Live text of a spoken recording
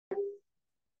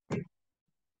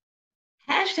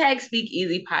Hashtag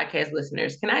Speakeasy Podcast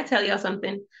listeners, can I tell y'all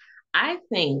something? I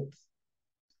think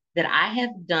that I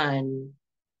have done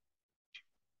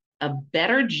a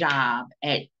better job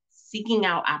at seeking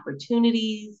out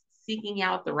opportunities, seeking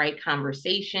out the right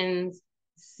conversations,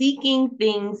 seeking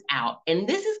things out. And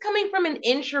this is coming from an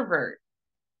introvert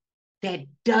that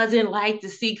doesn't like to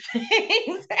seek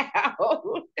things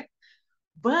out.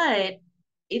 But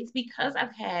it's because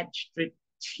I've had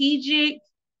strategic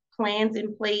plans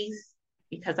in place,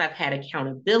 because I've had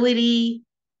accountability.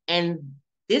 And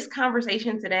this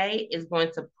conversation today is going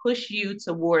to push you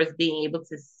towards being able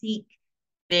to seek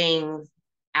things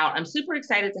out. I'm super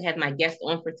excited to have my guest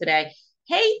on for today.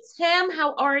 Hey, Tim,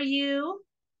 how are you?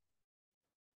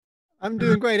 I'm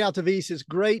doing great, Altavis. It's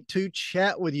great to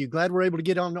chat with you. Glad we're able to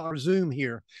get on our Zoom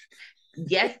here.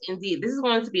 Yes, indeed. This is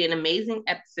going to be an amazing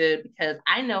episode because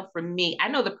I know for me, I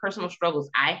know the personal struggles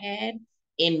I had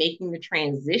in making the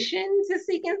transition to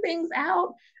seeking things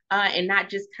out, and not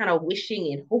just kind of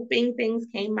wishing and hoping things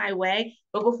came my way.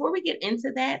 But before we get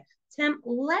into that, Tim,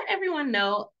 let everyone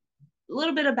know a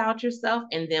little bit about yourself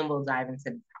and then we'll dive into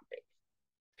the topic.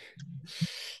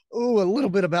 Oh, a little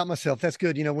bit about myself. That's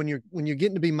good. You know, when you're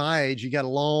getting to be my age, you got a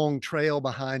long trail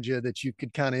behind you that you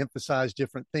could kind of emphasize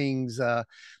different things. My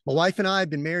wife and I have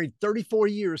been married 34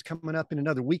 years, coming up in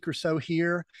another week or so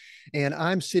here, and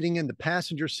I'm sitting in the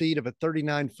passenger seat of a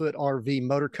 39-foot RV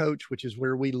motor coach, which is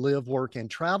where we live, work,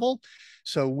 and travel.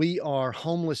 So we are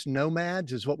homeless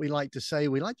nomads, is what we like to say.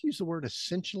 We like to use the word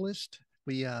essentialist.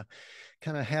 We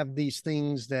kind of have these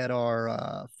things that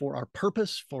are for our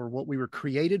purpose, for what we were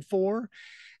created for.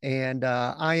 And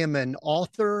I am an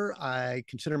author. I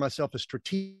consider myself a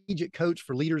strategic coach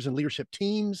for leaders and leadership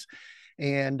teams,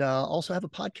 and also have a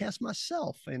podcast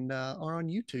myself and are on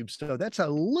YouTube. So that's a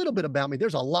little bit about me.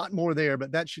 There's a lot more there,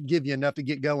 but that should give you enough to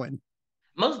get going.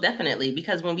 Most definitely,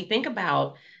 because when we think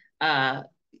about uh,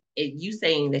 you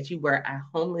saying that you were a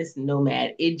homeless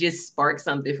nomad, it just sparked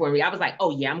something for me. I was like,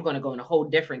 oh, yeah, I'm going to go in a whole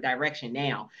different direction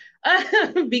now.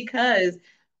 Because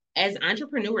as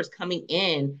entrepreneurs coming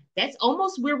in, that's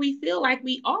almost where we feel like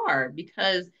we are,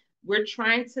 because we're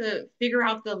trying to figure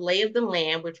out the lay of the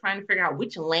land. We're trying to figure out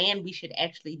which land we should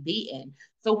actually be in.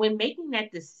 So when making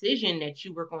that decision that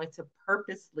you were going to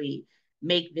purposely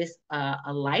make this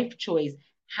a life choice,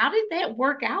 how did that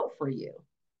work out for you?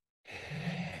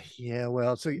 Yeah,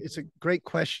 well, it's a great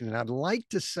question, and I'd like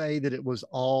to say that it was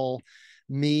all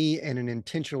me and an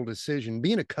intentional decision.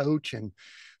 Being a coach and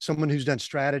someone who's done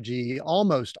strategy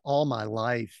almost all my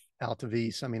life,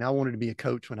 Altavis. I mean, I wanted to be a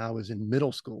coach when I was in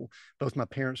middle school. Both my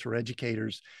parents were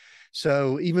educators.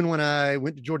 So even when I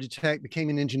went to Georgia Tech, became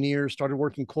an engineer, started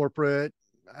working corporate,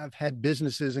 I've had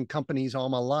businesses and companies all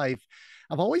my life.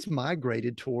 I've always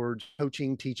migrated towards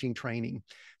coaching, teaching, training.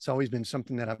 It's always been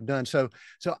something that I've done. So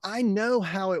I know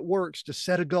how it works to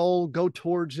set a goal, go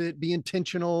towards it, be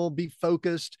intentional, be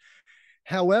focused.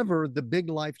 However, the big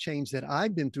life change that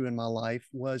I've been through in my life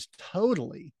was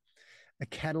totally a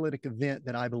catalytic event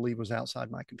that I believe was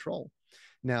outside my control.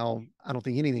 Now, I don't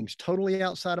think anything's totally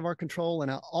outside of our control.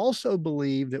 And I also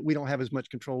believe that we don't have as much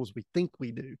control as we think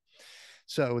we do.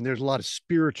 So, and there's a lot of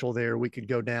spiritual there we could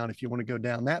go down if you want to go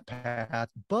down that path.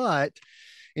 But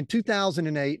in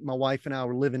 2008, my wife and I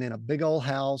were living in a big old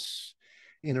house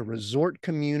in a resort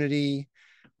community.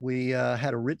 We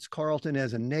had a Ritz Carlton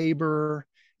as a neighbor,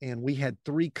 and we had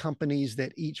three companies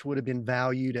that each would have been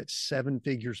valued at 7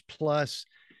 figures plus.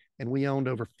 And we owned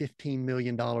over $15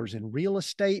 million in real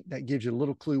estate. That gives you a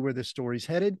little clue where this story's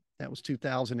headed. That was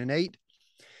 2008.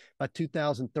 By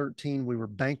 2013, we were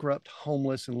bankrupt,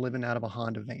 homeless, and living out of a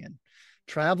Honda van,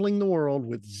 traveling the world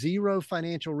with zero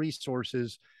financial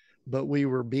resources, but we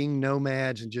were being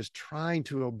nomads and just trying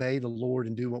to obey the Lord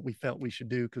and do what we felt we should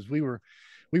do, because we were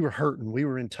hurting. We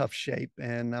were in tough shape.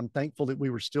 And I'm thankful that we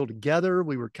were still together.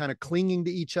 We were kind of clinging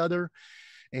to each other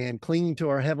and clinging to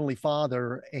our Heavenly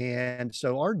Father. And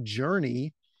so our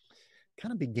journey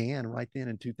kind of began right then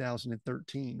in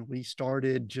 2013. We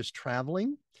started just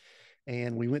traveling,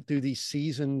 and we went through these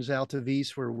seasons out to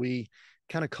Vise where we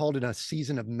kind of called it a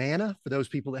season of manna. For those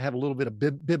people that have a little bit of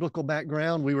biblical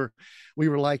background, we were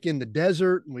like in the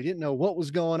desert, and we didn't know what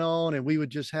was going on. And we would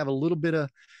just have a little bit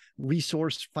of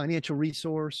resource, financial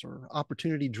resource or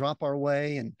opportunity drop our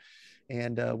way.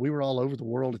 And we were all over the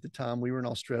world at the time. We were in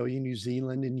Australia, New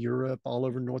Zealand, and Europe, all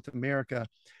over North America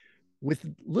with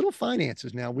little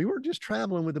finances. Now, we were just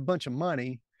traveling with a bunch of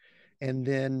money. And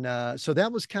then, so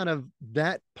that was kind of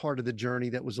that part of the journey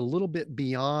that was a little bit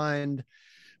beyond.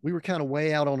 We were kind of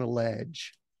way out on a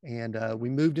ledge. And we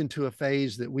moved into a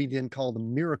phase that we then call the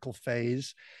miracle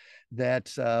phase,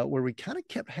 that where we kind of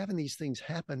kept having these things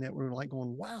happen that we were like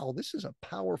going, wow, this is a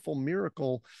powerful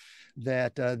miracle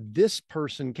that this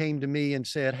person came to me and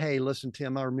said, hey, listen,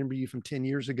 Tim, I remember you from 10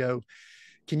 years ago.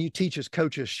 Can you teach us,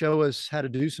 coach us, show us how to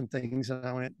do some things? And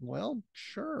I went, well,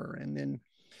 sure. And then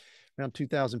around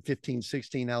 2015,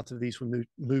 16, out of these, we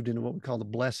moved into what we call the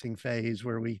blessing phase,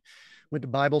 where we went to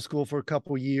Bible school for a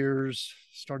couple of years,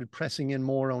 started pressing in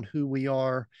more on who we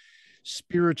are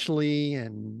spiritually,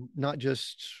 and not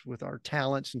just with our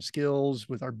talents and skills,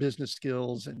 with our business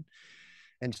skills.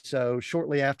 And so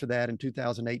shortly after that, in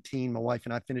 2018, my wife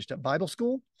and I finished up Bible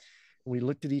school. We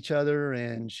looked at each other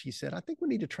and she said, I think we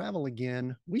need to travel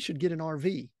again. We should get an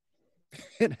RV.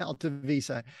 And out to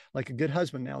Visa, like a good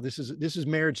husband. Now, this is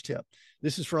marriage tip.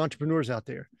 This is for entrepreneurs out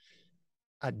there.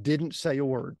 I didn't say a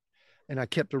word, and I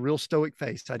kept a real stoic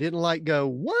face. I didn't like go,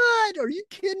 what? Are you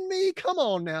kidding me? Come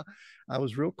on now. I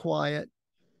was real quiet.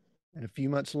 And a few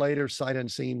months later, sight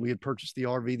unseen, we had purchased the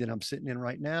RV that I'm sitting in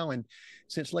right now. And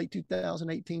since late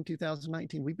 2018,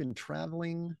 2019, we've been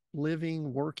traveling,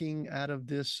 living, working out of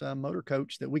this motor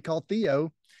coach that we call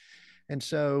Theo. And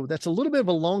so that's a little bit of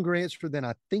a longer answer than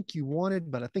I think you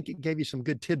wanted, but I think it gave you some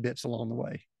good tidbits along the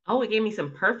way. Oh, it gave me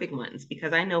some perfect ones,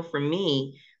 because I know for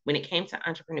me, when it came to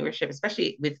entrepreneurship,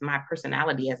 especially with my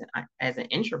personality as an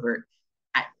introvert,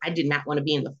 I did not want to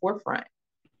be in the forefront.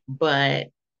 But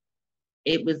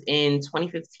it was in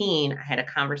 2015, I had a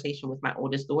conversation with my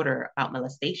oldest daughter about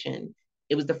molestation.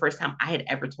 It was the first time I had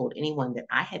ever told anyone that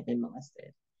I had been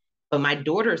molested, but my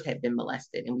daughters had been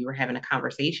molested, and we were having a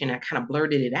conversation. I kind of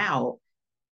blurted it out,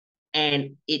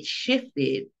 and it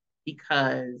shifted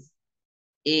because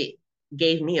it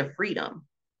gave me a freedom.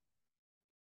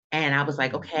 And I was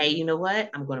like, okay, you know what?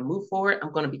 I'm going to move forward.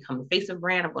 I'm going to become the face of the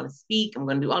brand. I'm going to speak. I'm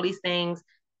going to do all these things.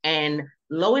 And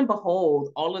lo and behold,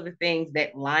 all of the things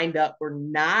that lined up were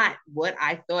not what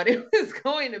I thought it was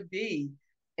going to be.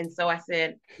 And so I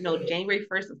said, January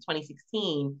 1st of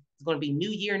 2016 is going to be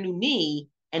new year, new me.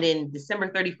 And then December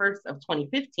 31st of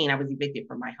 2015, I was evicted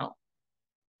from my home.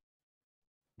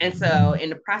 And so in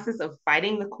the process of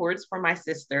fighting the courts for my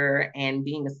sister and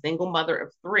being a single mother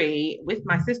of 3 with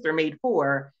my sister made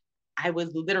 4, I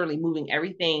was literally moving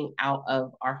everything out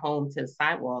of our home to the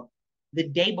sidewalk. The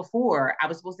day before, I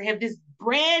was supposed to have this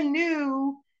brand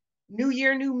new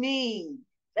year, new me.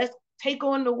 Let's take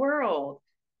on the world.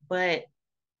 But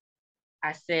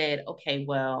I said, okay,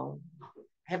 well,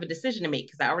 I have a decision to make,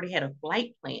 because I already had a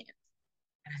flight planned.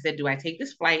 And I said, do I take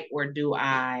this flight, or do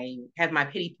I have my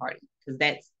pity party? Because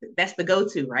that's the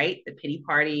go-to, right? The pity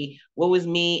party. What was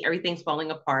me? Everything's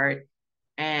falling apart.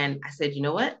 And I said, you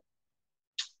know what?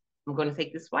 I'm going to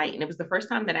take this flight. And it was the first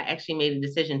time that I actually made a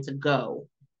decision to go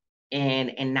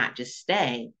and not just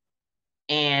stay.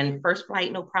 And first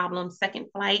flight, no problem. Second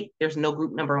flight, there's no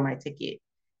group number on my ticket.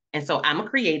 And so I'm a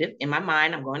creative. In my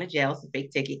mind, I'm going to jail. It's a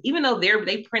fake ticket. Even though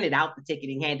they printed out the ticket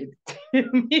and handed it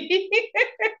to me.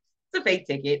 It's a fake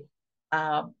ticket.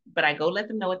 But I go let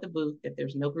them know at the booth that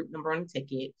there's no group number on the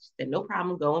ticket. She said, no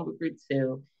problem, going with group 2.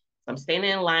 So I'm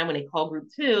standing in line when they call group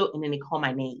 2, and then they call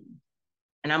my name.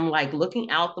 And I'm like looking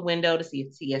out the window to see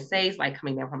if TSA is like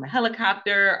coming down from a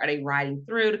helicopter. Are they riding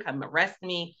through to come arrest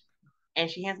me? And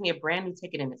she hands me a brand new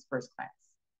ticket, and it's first class.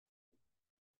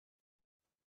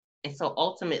 And so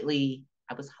ultimately,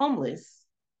 I was homeless,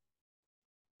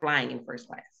 flying in first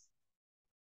class.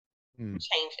 Changed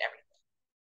everything.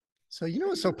 So,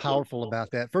 what's so powerful about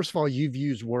that? First of all, you've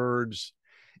used words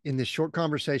in this short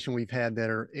conversation we've had that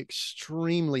are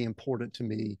extremely important to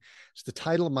me. It's the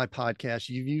title of my podcast.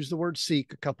 You've used the word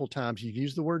seek a couple of times. You've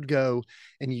used the word go,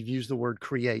 and you've used the word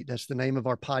create. That's the name of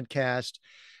our podcast.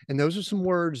 And those are some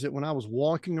words that when I was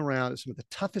walking around at some of the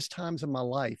toughest times of my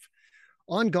life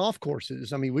on golf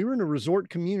courses, I mean, we were in a resort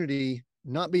community,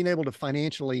 not being able to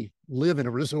financially live in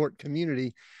a resort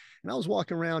community. And I was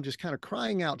walking around just kind of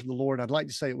crying out to the Lord. I'd like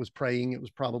to say it was praying. It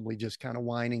was probably just kind of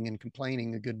whining and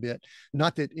complaining a good bit.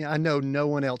 Not that I know no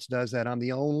one else does that. I'm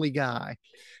the only guy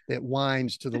that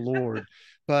whines to the Lord,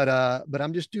 but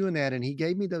I'm just doing that. And he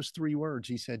gave me those 3 words.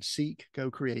 He said, seek,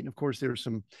 go, create. And of course, there's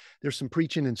some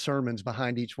preaching and sermons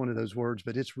behind each one of those words,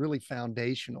 but it's really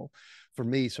foundational for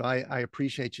me. So I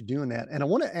appreciate you doing that. And I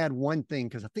want to add one thing,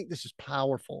 because I think this is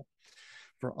powerful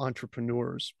for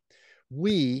entrepreneurs.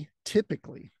 We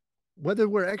typically, whether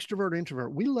we're extrovert or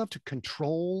introvert, we love to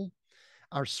control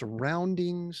our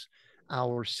surroundings,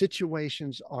 our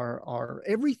situations, our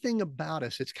everything about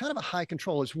us. It's kind of a high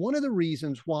control. It's one of the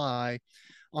reasons why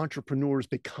entrepreneurs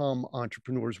become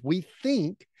entrepreneurs. We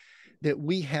think that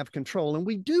we have control, and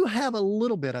we do have a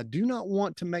little bit. I do not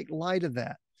want to make light of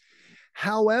that.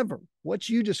 However, what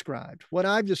you described, what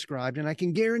I've described, and I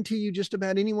can guarantee you just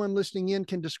about anyone listening in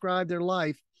can describe their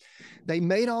life. They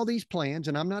made all these plans,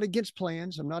 and I'm not against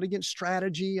plans. I'm not against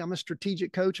strategy. I'm a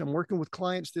strategic coach. I'm working with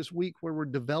clients this week where we're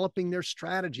developing their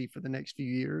strategy for the next few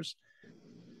years.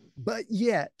 But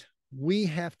yet we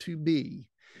have to be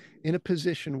in a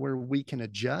position where we can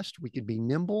adjust. We could be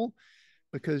nimble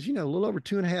because, a little over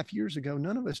 2.5 years ago,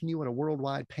 none of us knew what a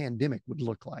worldwide pandemic would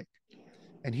look like.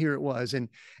 And here it was. And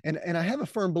I have a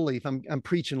firm belief, I'm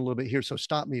preaching a little bit here, so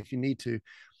stop me if you need to.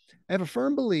 I have a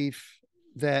firm belief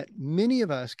that many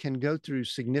of us can go through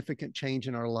significant change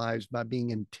in our lives by being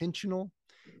intentional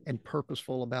and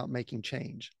purposeful about making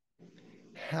change.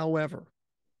 However,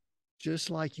 just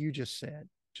like you just said,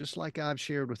 just like I've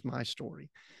shared with my story,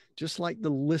 just like the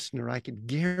listener, I can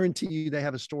guarantee you they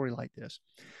have a story like this.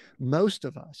 Most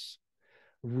of us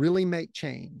really make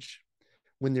change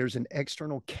when there's an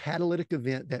external catalytic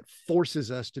event that forces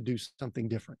us to do something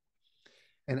different.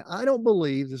 And I don't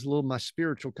believe, this is a little my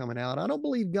spiritual coming out, I don't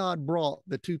believe God brought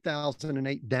the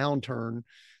 2008 downturn,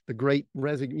 the great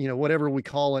whatever we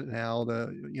call it now,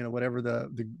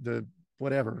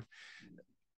 whatever.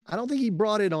 I don't think he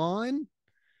brought it on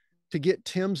to get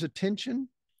Tim's attention.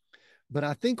 But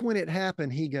I think when it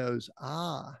happened, he goes,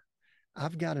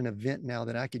 I've got an event now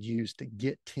that I could use to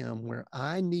get Tim where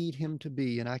I need him to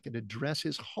be. And I could address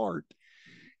his heart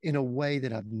in a way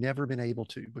that I've never been able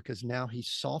to, because now he's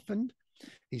softened.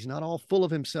 He's not all full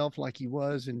of himself like he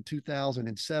was in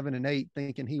 2007 and 8,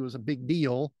 thinking he was a big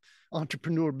deal,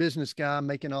 entrepreneur, business guy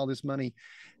making all this money.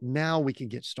 Now we can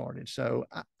get started. So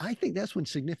I think that's when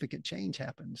significant change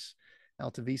happens,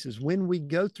 Altavis, is when we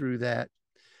go through that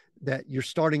you're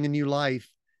starting a new life.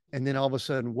 And then all of a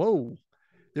sudden, whoa,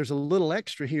 there's a little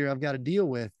extra here I've got to deal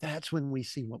with. That's when we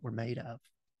see what we're made of.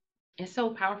 It's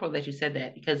so powerful that you said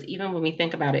that, because even when we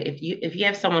think about it, if you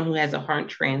have someone who has a heart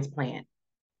transplant,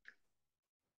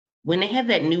 when they have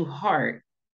that new heart,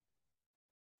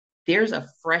 there's a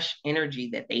fresh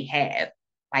energy that they have.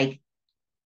 Like,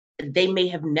 they may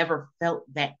have never felt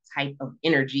that type of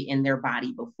energy in their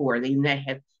body before. They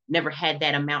have never had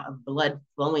that amount of blood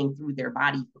flowing through their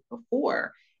body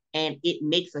before. And it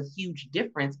makes a huge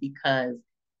difference, because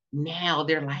now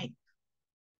they're like,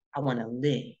 I want to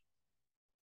live.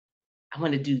 I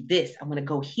want to do this. I want to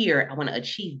go here. I want to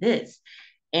achieve this.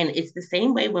 And it's the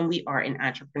same way when we are in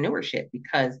entrepreneurship,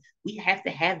 because we have to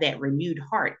have that renewed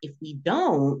heart. If we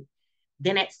don't,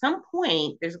 then at some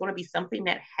point, there's going to be something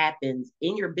that happens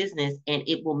in your business and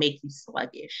it will make you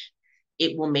sluggish.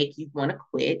 It will make you want to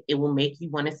quit. It will make you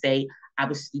want to say, I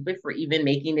was stupid for even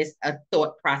making this a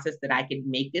thought process that I could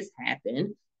make this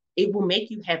happen. It will make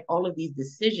you have all of these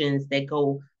decisions that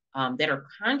go, that are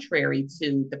contrary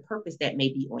to the purpose that may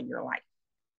be on your life.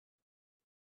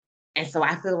 And so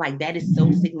I feel like that is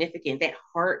so significant, that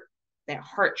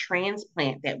heart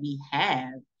transplant that we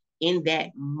have in that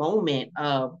moment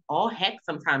of all heck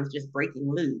sometimes just breaking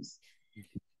loose.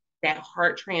 That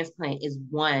heart transplant is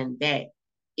one that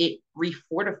it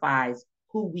refortifies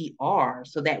who we are.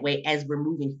 So that way, as we're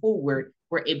moving forward,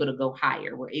 we're able to go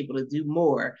higher, we're able to do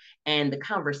more. And the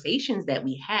conversations that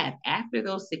we have after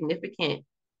those significant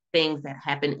things that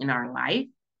happen in our life,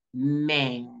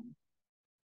 man,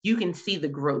 you can see the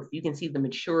growth, you can see the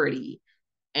maturity,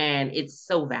 and it's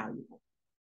so valuable.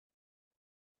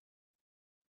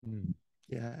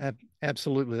 Yeah,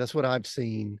 absolutely. That's what I've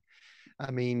seen.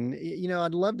 I mean,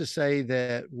 I'd love to say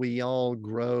that we all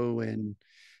grow and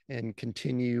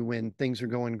continue when things are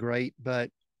going great, but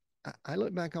I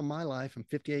look back on my life. I'm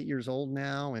 58 years old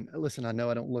now, and listen, I know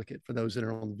I don't look it for those that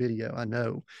are on video. I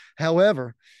know.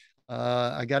 However,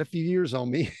 I got a few years on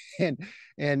me, and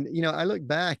I look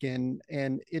back and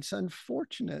it's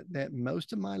unfortunate that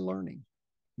most of my learning,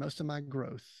 most of my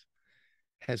growth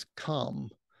has come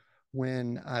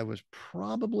when I was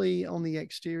probably on the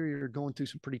exterior going through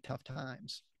some pretty tough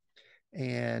times.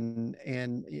 And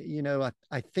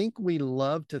I think we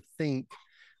love to think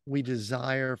we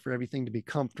desire for everything to be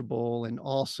comfortable and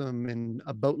awesome and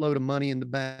a boatload of money in the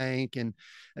bank and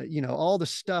all the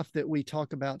stuff that we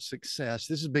talk about success.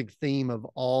 This is a big theme of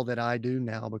all that I do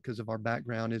now because of our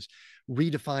background, is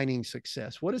redefining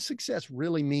success. What does success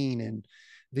really mean in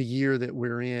the year that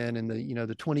we're in, and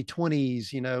the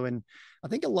 2020s, and I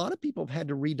think a lot of people have had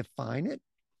to redefine it.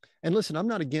 And listen, I'm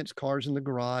not against cars in the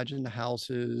garage and the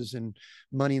houses and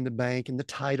money in the bank and the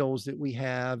titles that we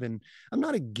have. And I'm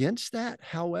not against that.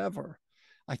 However,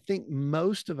 I think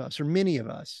most of us, or many of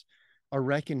us, are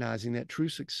recognizing that true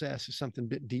success is something a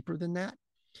bit deeper than that.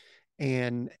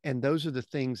 And those are the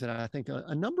things that I think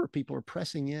a number of people are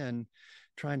pressing in,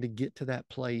 trying to get to that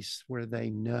place where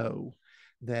they know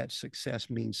that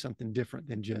success means something different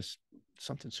than just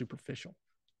something superficial.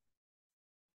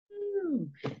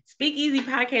 Speakeasy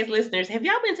Podcast listeners, have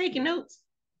y'all been taking notes?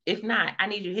 If not, I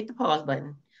need you to hit the pause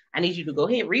button. I need you to go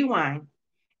ahead, rewind,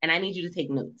 and I need you to take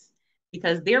notes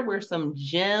because there were some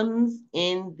gems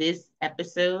in this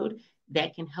episode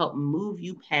that can help move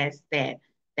you past that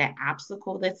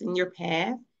obstacle that's in your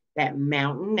path, that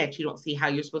mountain that you don't see how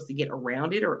you're supposed to get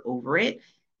around it or over it.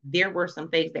 There were some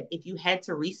things that if you had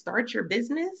to restart your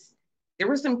business, there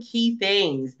were some key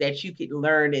things that you could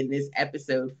learn in this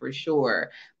episode for sure.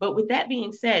 But with that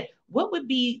being said, what would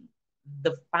be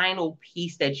the final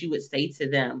piece that you would say to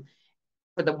them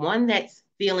for the one that's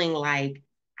feeling like,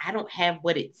 I don't have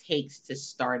what it takes to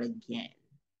start again?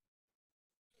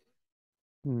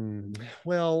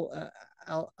 Well,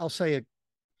 I'll say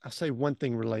one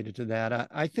thing related to that.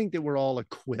 I think that we're all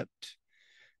equipped.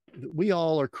 We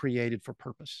all are created for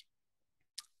purpose.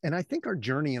 And I think our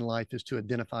journey in life is to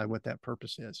identify what that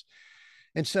purpose is.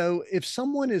 And so if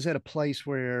someone is at a place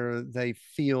where they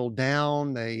feel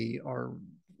down, they are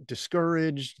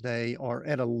discouraged, they are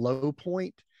at a low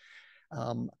point,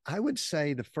 I would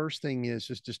say the first thing is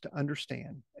just to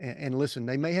understand and listen.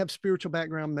 They may have spiritual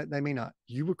background, but they may not.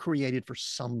 You were created for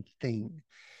something.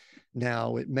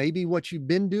 Now, it may be what you've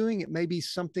been doing. It may be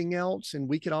something else, and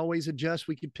we could always adjust.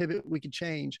 We could pivot. We could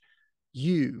change.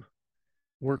 You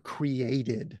were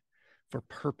created for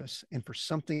purpose and for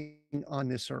something on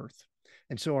this earth.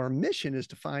 And so our mission is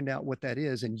to find out what that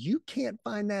is. And you can't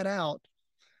find that out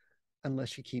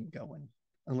unless you keep going,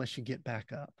 unless you get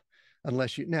back up.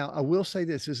 Now, I will say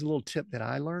this is a little tip that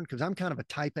I learned because I'm kind of a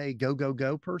type A go, go,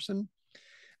 go person.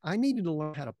 I needed to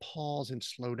learn how to pause and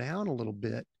slow down a little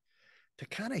bit to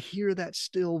kind of hear that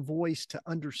still voice, to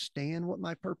understand what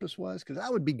my purpose was. Because I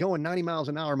would be going 90 miles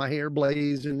an hour, my hair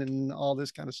blazing and all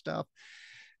this kind of stuff.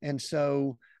 And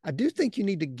so I do think you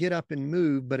need to get up and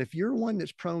move. But if you're one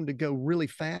that's prone to go really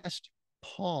fast,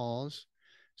 pause,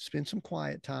 spend some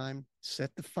quiet time,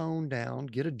 set the phone down,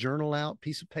 get a journal out,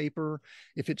 piece of paper,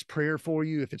 if it's prayer for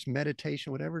you, if it's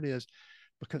meditation, whatever it is,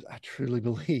 because I truly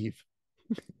believe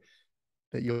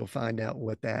that you'll find out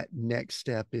what that next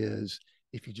step is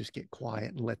if you just get quiet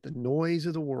and let the noise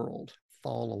of the world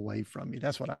fall away from you.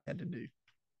 That's what I had to do.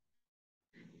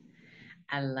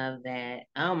 I love that.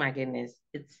 Oh my goodness.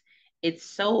 It's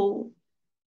so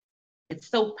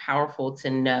powerful to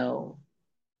know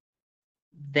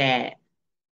that,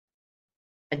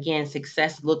 again,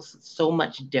 success looks so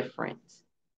much different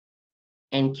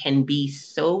and can be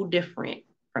so different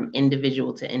from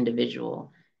individual to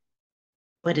individual,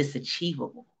 but it's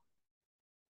achievable.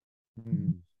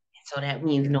 So that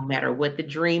means no matter what the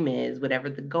dream is, whatever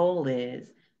the goal is,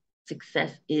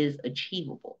 success is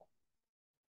achievable.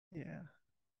 Yeah.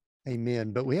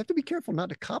 Amen. But we have to be careful not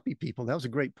to copy people. That was a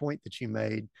great point that you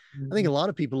made. I think a lot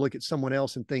of people look at someone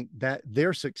else and think that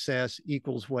their success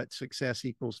equals what success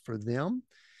equals for them.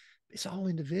 It's all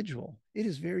individual. It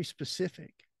is very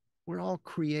specific. We're all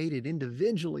created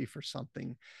individually for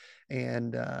something.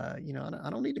 And, I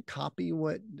don't need to copy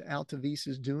what Altavis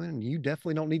is doing. And you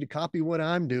definitely don't need to copy what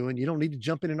I'm doing. You don't need to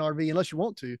jump in an RV unless you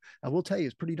want to. I will tell you,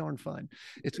 it's pretty darn fun.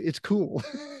 It's cool.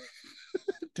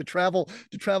 to travel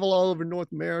all over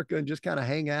North America and just kind of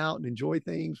hang out and enjoy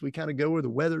things. We kind of go where the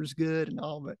weather's good and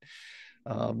all, but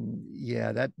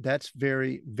that's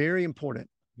very, very important.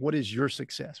 What is your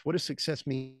success? What does success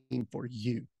mean for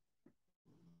you?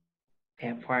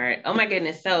 That part. Oh my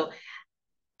goodness. So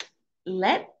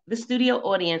let the studio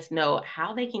audience know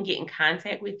how they can get in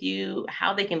contact with you,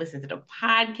 how they can listen to the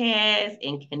podcast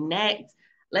and connect.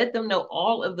 Let them know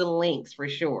all of the links for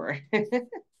sure.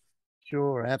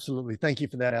 Sure, absolutely. Thank you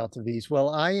for that, Altavis. Well,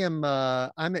 I'm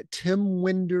at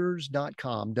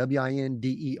timwinders.com,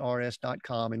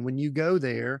 WINDERS.com. And when you go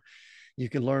there, you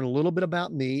can learn a little bit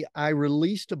about me. I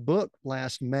released a book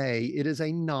last May. It is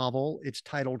a novel. It's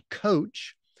titled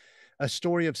Coach, A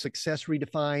Story of Success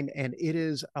Redefined, and it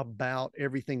is about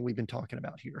everything we've been talking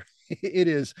about here. It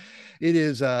is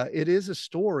a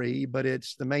story, but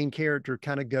it's the main character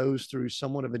kind of goes through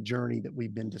somewhat of a journey that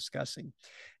we've been discussing.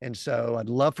 And so I'd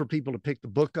love for people to pick the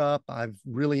book up. I've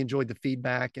really enjoyed the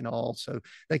feedback and all. So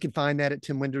they can find that at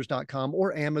timwinders.com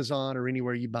or Amazon or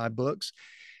anywhere you buy books.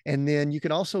 And then you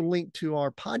can also link to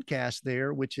our podcast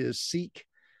there, which is Seek,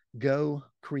 Go,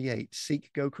 Create.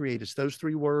 Seek, Go, Create. It's those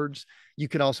three words. You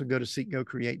could also go to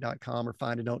seekgocreate.com or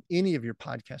find it on any of your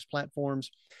podcast platforms.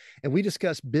 And we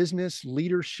discuss business,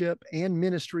 leadership, and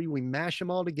ministry. We mash them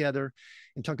all together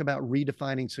and talk about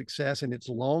redefining success. And it's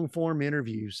long form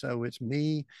interview. So it's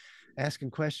me asking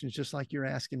questions just like you're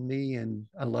asking me. And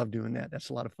I love doing that. That's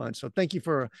a lot of fun. So thank you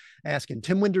for asking.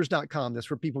 timwinders.com. That's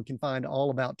where people can find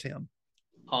all about Tim.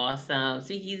 Awesome.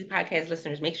 Speakeasy Podcast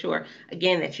listeners, make sure,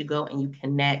 again, that you go and you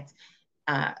connect.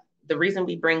 The reason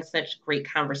we bring such great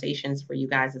conversations for you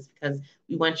guys is because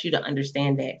we want you to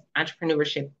understand that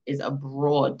entrepreneurship is a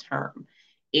broad term.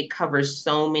 It covers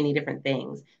so many different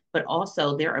things, but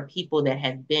also there are people that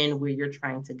have been where you're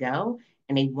trying to go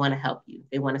and they want to help you.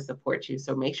 They want to support you.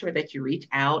 So make sure that you reach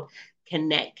out,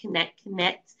 connect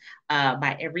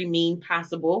by every mean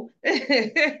possible.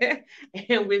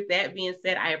 And with that being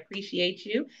said, I appreciate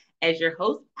you as your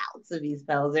host, Altavies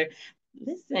Pelzer.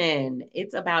 Listen,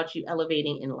 it's about you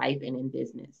elevating in life and in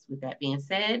business. With that being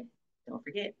said, don't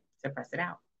forget to press it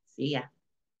out. See ya.